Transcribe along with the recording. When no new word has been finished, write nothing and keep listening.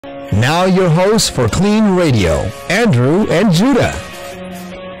Now your hosts for KLEAN Radio, Andrew and Judah.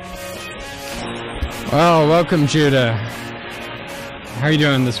 Well, welcome, Judah. How are you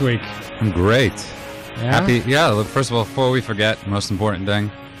doing this week? I'm great. Yeah? First of all, before we forget, most important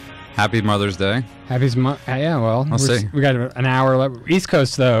thing, Happy Mother's Day. We'll see. We got an hour left. East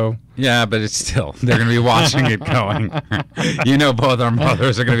Coast, though. Yeah, but it's still, they're going to be watching it going. You know both our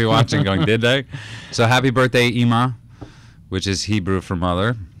mothers are going to be watching going, did they? So happy birthday, Ima, which is Hebrew for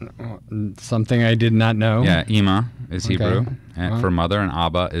mother. Something I did not know. Yeah, Ima is Hebrew Well, for mother, and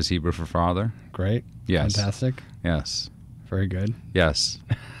Abba is Hebrew for father. Great. Yes. Fantastic. Yes. Very good. Yes.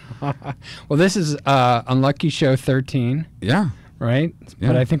 Well, this is Unlucky Show 13. Yeah. Right? Yeah.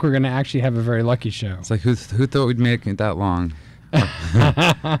 But I think we're going to actually have a very lucky show. It's like, who thought we'd make it that long?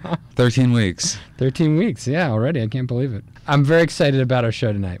 13 weeks. 13 weeks, yeah, already. I can't believe it. I'm very excited about our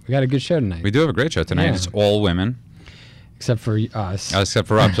show tonight. We got a good show tonight. We do have a great show tonight. Yeah. It's all women. Except for us. Except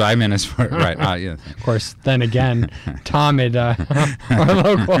for us. I mean, right. Yeah. Of course, then again, Tom at our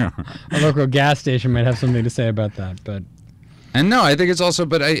local gas station might have something to say about that. But And no, I think it's also,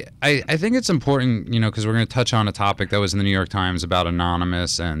 but I think it's important, because we're going to touch on a topic that was in the New York Times about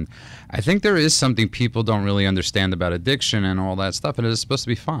Anonymous, and I think there is something people don't really understand about addiction and all that stuff, and it is supposed to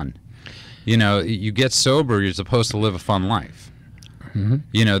be fun. You get sober, you're supposed to live a fun life.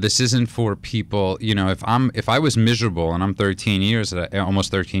 Mm-hmm. This isn't for people, if I was miserable, and I'm 13 years,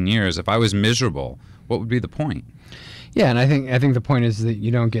 almost 13 years, if I was miserable, what would be the point? Yeah, and I think the point is that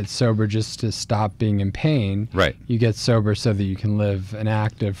you don't get sober just to stop being in pain. Right. You get sober so that you can live an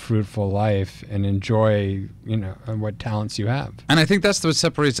active, fruitful life and enjoy, what talents you have. And I think that's what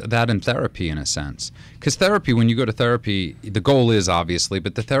separates that and therapy in a sense. Because therapy, when you go to therapy, the goal is obviously,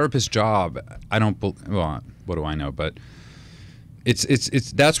 but the therapist's job, what do I know? But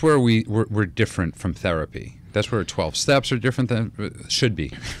it's that's where we're different from therapy. That's where 12 steps are different than should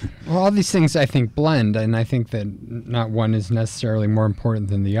be. Well, all these things I think blend, and I think that not one is necessarily more important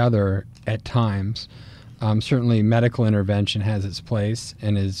than the other at times. Certainly medical intervention has its place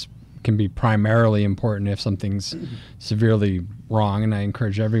and can be primarily important if something's severely wrong, and I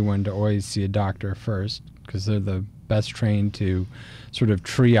encourage everyone to always see a doctor first because they're the best trained to sort of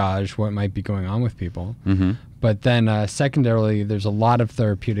triage what might be going on with people. Mm-hmm. But then secondarily, there's a lot of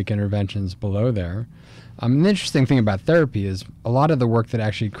therapeutic interventions below there. The interesting thing about therapy is a lot of the work that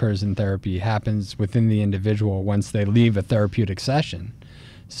actually occurs in therapy happens within the individual once they leave a therapeutic session.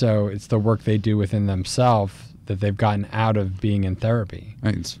 So it's the work they do within themselves that they've gotten out of being in therapy.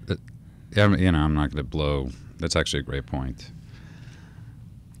 I'm not going to blow. That's actually a great point.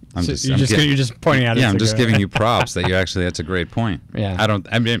 You're just pointing out. Yeah, I'm just giving you props that that's a great point. Yeah.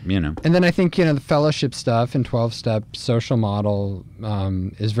 And then I think, the fellowship stuff and 12-step social model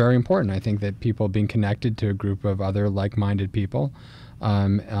is very important. I think that people being connected to a group of other like-minded people,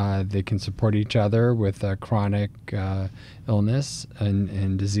 they can support each other with chronic illness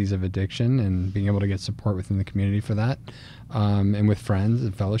and disease of addiction, and being able to get support within the community for that. And with friends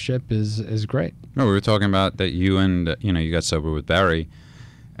and fellowship is great. No, we were talking about that you and, you got sober with Barry,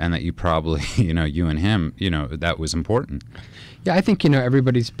 and that you probably, you and him, that was important. Yeah, I think,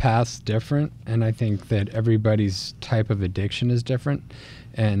 everybody's path's different, and I think that everybody's type of addiction is different,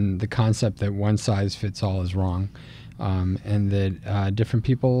 and the concept that one size fits all is wrong, and that different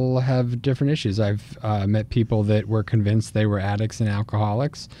people have different issues. I've met people that were convinced they were addicts and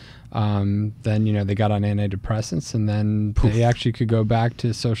alcoholics. Then, they got on antidepressants, and then they actually could go back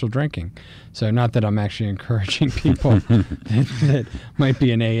to social drinking. So not that I'm actually encouraging people that might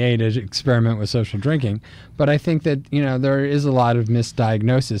be in AA to experiment with social drinking, but I think that, there is a lot of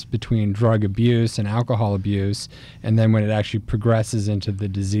misdiagnosis between drug abuse and alcohol abuse, and then when it actually progresses into the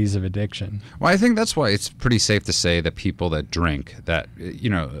disease of addiction. Well, I think that's why it's pretty safe to say that people that drink, that,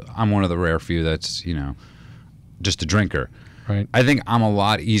 I'm one of the rare few that's, just a drinker. Right. I think I'm a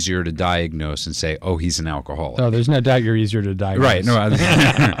lot easier to diagnose and say, oh, he's an alcoholic. Oh, there's no doubt you're easier to diagnose. Right. No,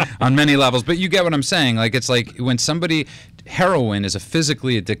 on many levels. But you get what I'm saying. Like, it's like when heroin is a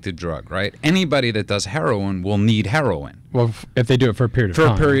physically addicted drug, right? Anybody that does heroin will need heroin. Well, if they do it for a period of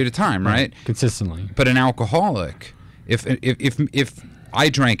time. For a period of time, right? Consistently. But an alcoholic, if I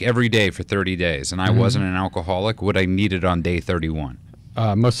drank every day for 30 days and I wasn't an alcoholic, would I need it on day 31?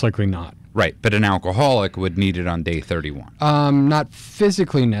 Most likely not. Right, but an alcoholic would need it on day 31. Not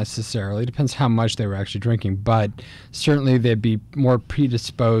physically necessarily. Depends how much they were actually drinking, but certainly they'd be more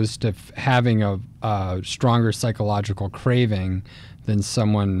predisposed to having a stronger psychological craving than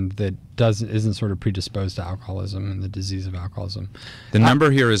someone that isn't sort of predisposed to alcoholism and the disease of alcoholism. The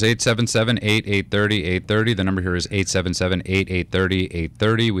number here is 877-8830-830. The number here is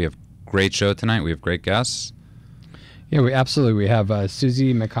 877-8830-830. We have a great show tonight. We have great guests. Yeah, we have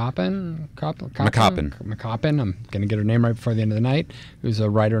Suzy Mccoppin. Mccoppin. I'm going to get her name right before the end of the night. Who's a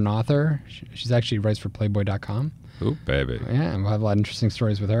writer and author. She's actually writes for Playboy.com. Ooh, baby. Yeah, and we'll have a lot of interesting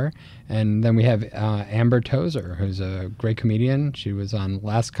stories with her. And then we have Amber Tozer, who's a great comedian. She was on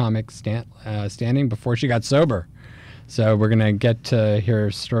Last Comic Standing before she got sober. So we're going to get to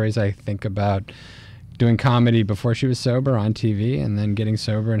hear stories, I think, about doing comedy before she was sober on TV and then getting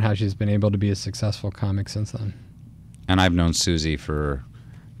sober and how she's been able to be a successful comic since then. And I've known Suzy for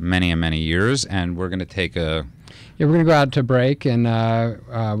many and many years, and we're going to take a... Yeah, we're going to go out to break, and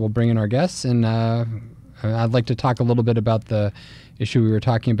we'll bring in our guests, and I'd like to talk a little bit about the issue we were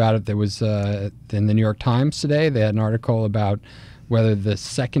talking about. There was in the New York Times today, they had an article about whether the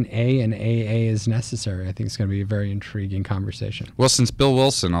second A in AA is necessary. I think it's going to be a very intriguing conversation. Well, since Bill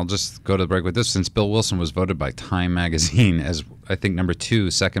Wilson, I'll just go to the break with this. Since Bill Wilson was voted by Time magazine as, I think, number 2,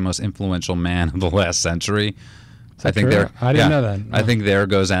 second most influential man of the last century, I think true? I didn't know that. No. I think there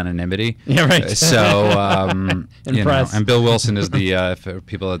goes anonymity. Yeah, right. So, you know, Impressed. and Bill Wilson is the, for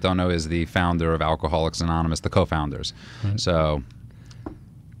people that don't know, is the founder of Alcoholics Anonymous, the co-founders. Right. So,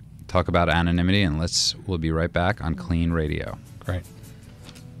 talk about anonymity, and we'll be right back on KLEAN Radio. Great.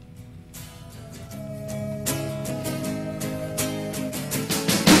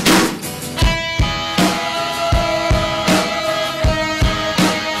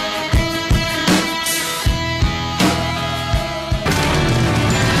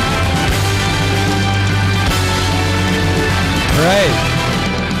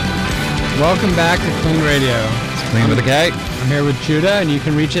 Welcome back to KLEAN Radio. It's Klean with a K. I'm here with Judah, and you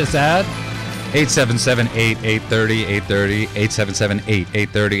can reach us at 877-830-830,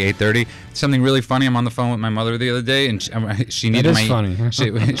 877-830-830. Something really funny. I'm on the phone with my mother the other day, and she needed my... That is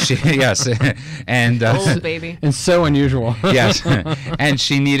funny. She yes, and old baby. It's so unusual. Yes, and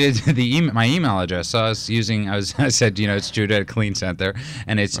she needed my email address. So I said, you know, it's Judah at Klean Center,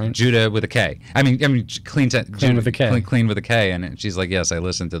 and it's right. Judah with a K. I mean, Klean with a K. Klean with a K, and she's like, yes, I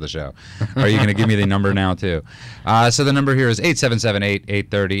listened to the show. Are you going to give me the number now too? So the number here is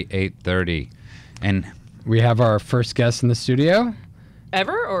 877-830-830, and we have our first guest in the studio.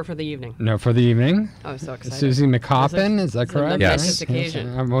 Ever or for the evening? No, for the evening. I was so excited. Suzy Mccoppin, is that correct? Yes.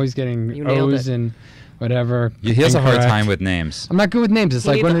 Occasion. I'm always getting O's and whatever. He has a hard time with names. I'm not good with names. It's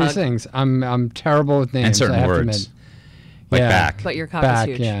like one of these things. I'm terrible with names. And certain words. Like back. But your cock back,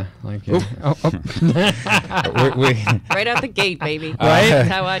 is huge. Yeah. Like, right out the gate, baby. Right? That's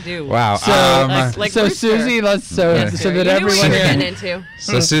how I do. Wow. So Suzy, so that everyone getting into.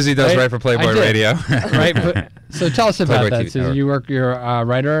 So Suzy does write for Playboy Radio. Right. So tell us about that. Suzy, you're a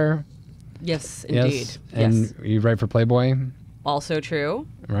writer. Yes, indeed. Yes. And you write for Playboy. Also true.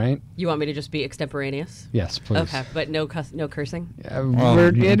 Right. You want me to just be extemporaneous? Yes, please. Okay, but no cursing?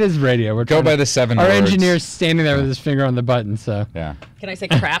 It is radio. We're go by the 7 Our words. engineer's standing there with his finger on the button, so. Yeah. Can I say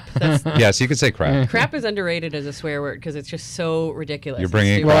crap? Yes, you could say crap. Crap is underrated as a swear word because it's just so ridiculous. You're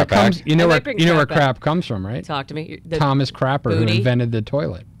bringing well, crap back? You know where crap comes from, right? Talk to me. Thomas Crapper, who invented the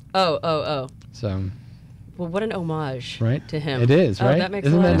toilet. Oh. So. Well, what an homage to him. It is, right? That makes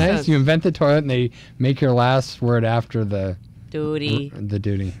Isn't a lot that of nice? sense. You invent the toilet and they make your last word after the... Duty. The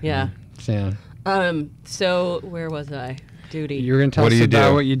duty. Yeah. So where was I? Duty. You're going to tell us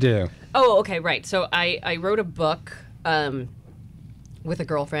about what you do. Oh, okay, right. So I wrote a book with a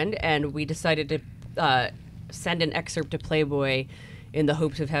girlfriend, and we decided to send an excerpt to Playboy in the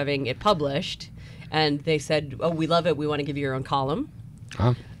hopes of having it published. And they said, oh, we love it. We want to give you your own column.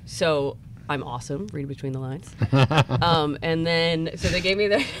 Huh? So I'm awesome. Read between the lines. And then, so they gave me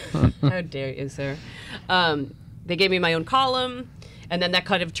their... How dare you, sir? They gave me my own column, and then that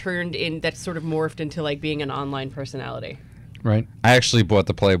kind of that sort of morphed into like being an online personality. Right. I actually bought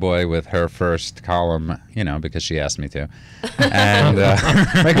the Playboy with her first column, you know, because she asked me to. And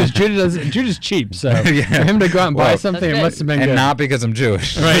right, because Judah's cheap, so for him to go out and buy something, it must have been good. And not because I'm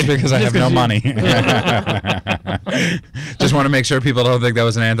Jewish, right? Because I have no money. Just want to make sure people don't think that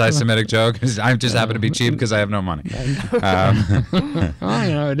was an anti-Semitic joke. I just happen to be cheap because I have no money. Well,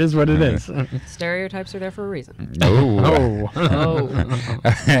 you know, it is what it is. Stereotypes are there for a reason. Oh.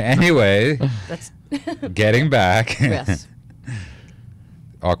 Anyway, that's getting back. Yes.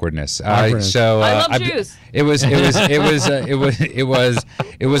 Awkwardness. So I love Jews. It was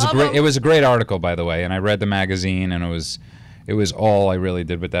a great article, by the way, and I read the magazine, and it was all I really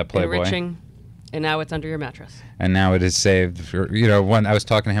did with that Playboy. Enriching, and now it's under your mattress. And now it is saved. When I was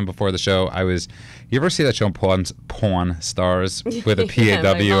talking to him before the show, you ever see that show Pawn Stars with a PAW?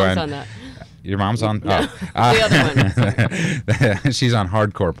 My mom's on that. Your mom's on? No, Oh. the other one. She's on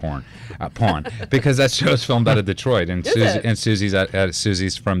hardcore porn, because that show's filmed out of Detroit, and Is it?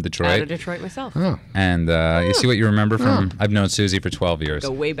 Suzy's from Detroit. Out of Detroit myself. Oh. And you see what you remember from? I've known Suzy for 12 years.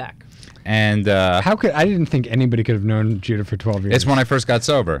 Go way back. And How could I didn't think anybody could have known Judah for 12 years. it's when I first got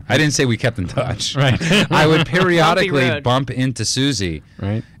sober. I didn't say we kept in touch. Right. I would periodically road. bump into Suzy.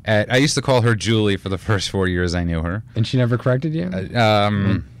 Right. I used to call her Julie for the first 4 years I knew her. And she never corrected you?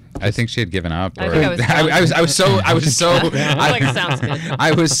 I think she had given up. I think I was drunk. I was so Like, sounds good.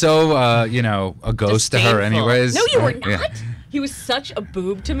 I was so a ghost to her Disdainful. anyways. No, you were not. Yeah. He was such a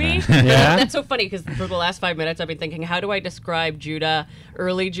boob to me. Yeah? That's so funny because for the last 5 minutes I've been thinking, how do I describe Judah,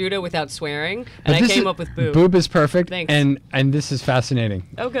 early Judah, without swearing? And I This came is- up with boob. Boob is perfect. Thanks. And this is fascinating.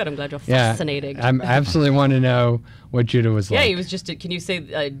 Oh, good. I'm glad you're Yeah. fascinating. I absolutely want to know what Judah was yeah, like. he was just. Can you say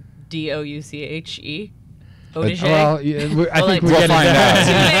Douche? Audige? Well, yeah, I Well, think like- we're We'll getting find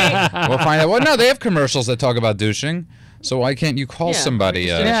that. out. We'll find out. Well, no, they have commercials that talk about douching. So why can't you call Yeah, somebody? we're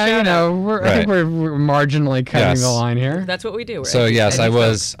just doing Yeah, Shout you know, I think Right. we're marginally cutting Yes. the line here. That's what we do. We're So edgy- yes, edgy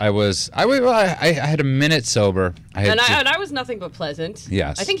I had a minute sober. I had and I was nothing but pleasant.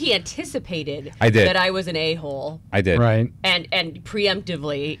 Yes. I think he anticipated I did. that I was an a-hole. I did. Right. And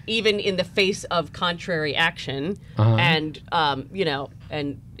preemptively, even in the face of contrary action, Uh-huh. and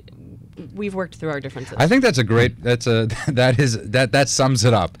and we've worked through our differences. I think that's a great. That sums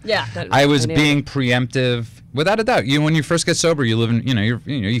it up. Yeah, I was nailed it. being preemptive, without a doubt. When you first get sober, you live in.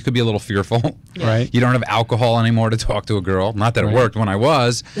 You could be a little fearful. Right. You don't have alcohol anymore to talk to a girl. Not that it Right. worked when I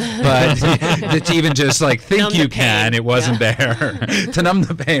was, but to even just like think Numb you the pain. can, it wasn't there to numb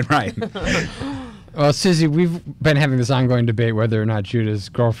the pain. Right. Well, Suzy, we've been having this ongoing debate whether or not Judah's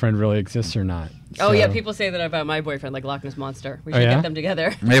girlfriend really exists or not. Oh yeah, So- people say that about my boyfriend, like Loch Ness Monster. We Oh, should yeah? get them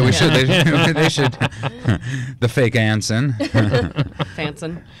together. Yeah, we should. They should. The fake Anson.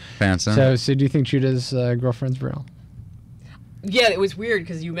 Fanson. Fanson. So do you think Judah's girlfriend's real? Yeah, it was weird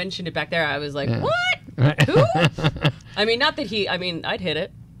because you mentioned it back there. I was like, Yeah. what? Who? I mean, not that he. I mean, I'd hit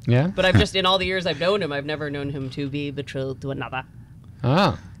it, Yeah. but I've just in all the years I've known him, I've never known him to be betrothed to another.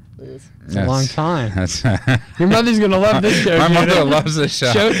 Oh, it's a long time. That's, Your mother's gonna love this show. my mother Judah. loves this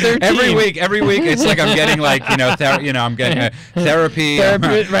show. Show 13. Every week, it's like I'm getting like I'm getting therapy.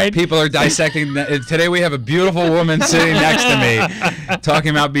 Therapy, right? People are dissecting. Today we have a beautiful woman sitting next to me, talking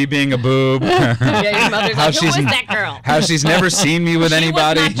about me being a boob. Yeah, your mother's How like, who she's- was that girl? How she's never seen me with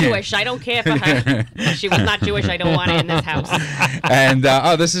anybody. She was not Jewish. I don't care for her. She was not Jewish. I don't want her in this house. And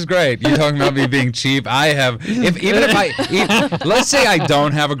this is great. You're talking about me being cheap. I have, let's say I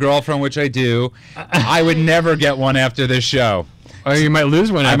don't have a girlfriend, which I do. I would never get one after this show. Or you might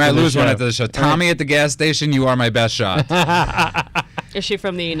lose one. I might lose one show. after the show. Tommy at the gas station, you are my best shot. Is she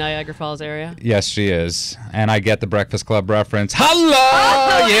from the Niagara Falls area? Yes, she is. And I get the Breakfast Club reference. Hello!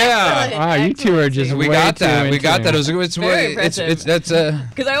 Oh, Yeah! excellent. Wow, you two are just We way got too that. We into got that. it. It's Very impressive. that's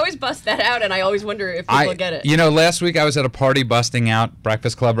Because I always bust that out, and I always wonder if people get it. Last week I was at a party busting out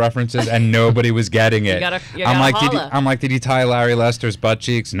Breakfast Club references, and nobody was getting it. You gotta I'm like, holla. did you tie Larry Lester's butt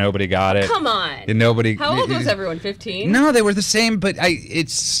cheeks? Nobody got it. Come on. And nobody. How old was everyone? 15? No, they were the same, but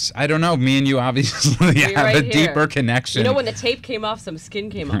I don't know. Me and you obviously have right a here. deeper connection. You know, when the tape came off, some skin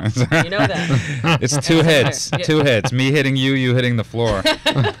came off. You know that. It's two hits. Yeah. Two hits. Me hitting you, you hitting the floor.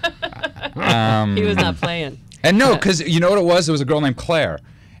 He was not playing. And no, because you know what it was? It was a girl named Claire.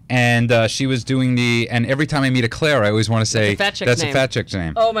 And she was doing and every time I meet a Claire, I always want to say, That's a fat chick's that's name." a fat chick's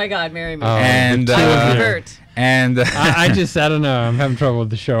name. Oh my God, marry me. Oh. And, the two of you. Hurt. and I don't know. I'm having trouble with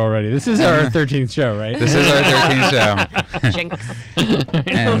the show already. This is our 13th show, right? this is our 13th show. Jinx.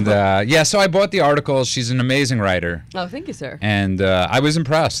 And so I bought the article. She's an amazing writer. Oh, thank you, sir. And I was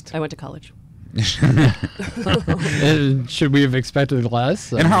impressed. I went to college. Should we have expected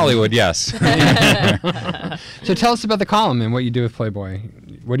less? In Hollywood, yes. So tell us about the column and what you do with Playboy.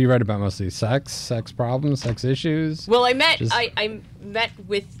 What do you write about mostly? Sex problems, sex issues? Well, I met Just- I met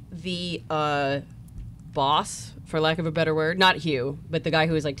with the boss, for lack of a better word, not Hugh, but the guy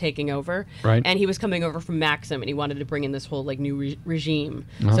who was like taking over. Right. And he was coming over from Maxim, and he wanted to bring in this whole like new regime.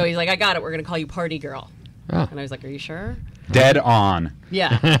 Uh-huh. So he's like, "I got it. We're gonna call you Party Girl." Ah. And I was like, "Are you sure?" Dead on.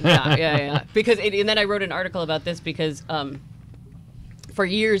 Yeah. Because and then I wrote an article about this because for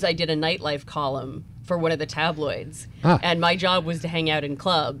years I did a nightlife column for one of the tabloids, and my job was to hang out in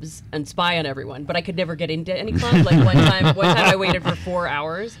clubs and spy on everyone, but I could never get into any club. Like one time I waited for 4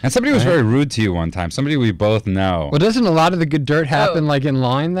 hours. And somebody was very rude to you one time. Somebody we both know. Well, doesn't a lot of the good dirt happen Oh. like in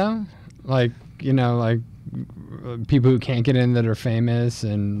line though? Like, like people who can't get in that are famous,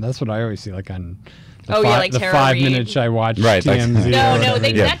 and that's what I always see like on like the Tara 5 Reid. minutes I watched Right, like- TMZ. No, or they, whatever.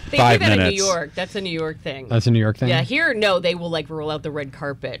 they do 5 that in New minutes. York. That's a New York thing. That's a New York thing. Yeah, here, no, they will like roll out the red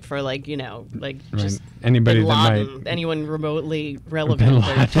carpet for like, Right. just Anybody Bin that Laden, anyone remotely relevant.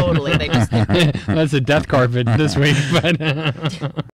 Totally, they just That's a death carpet this week, but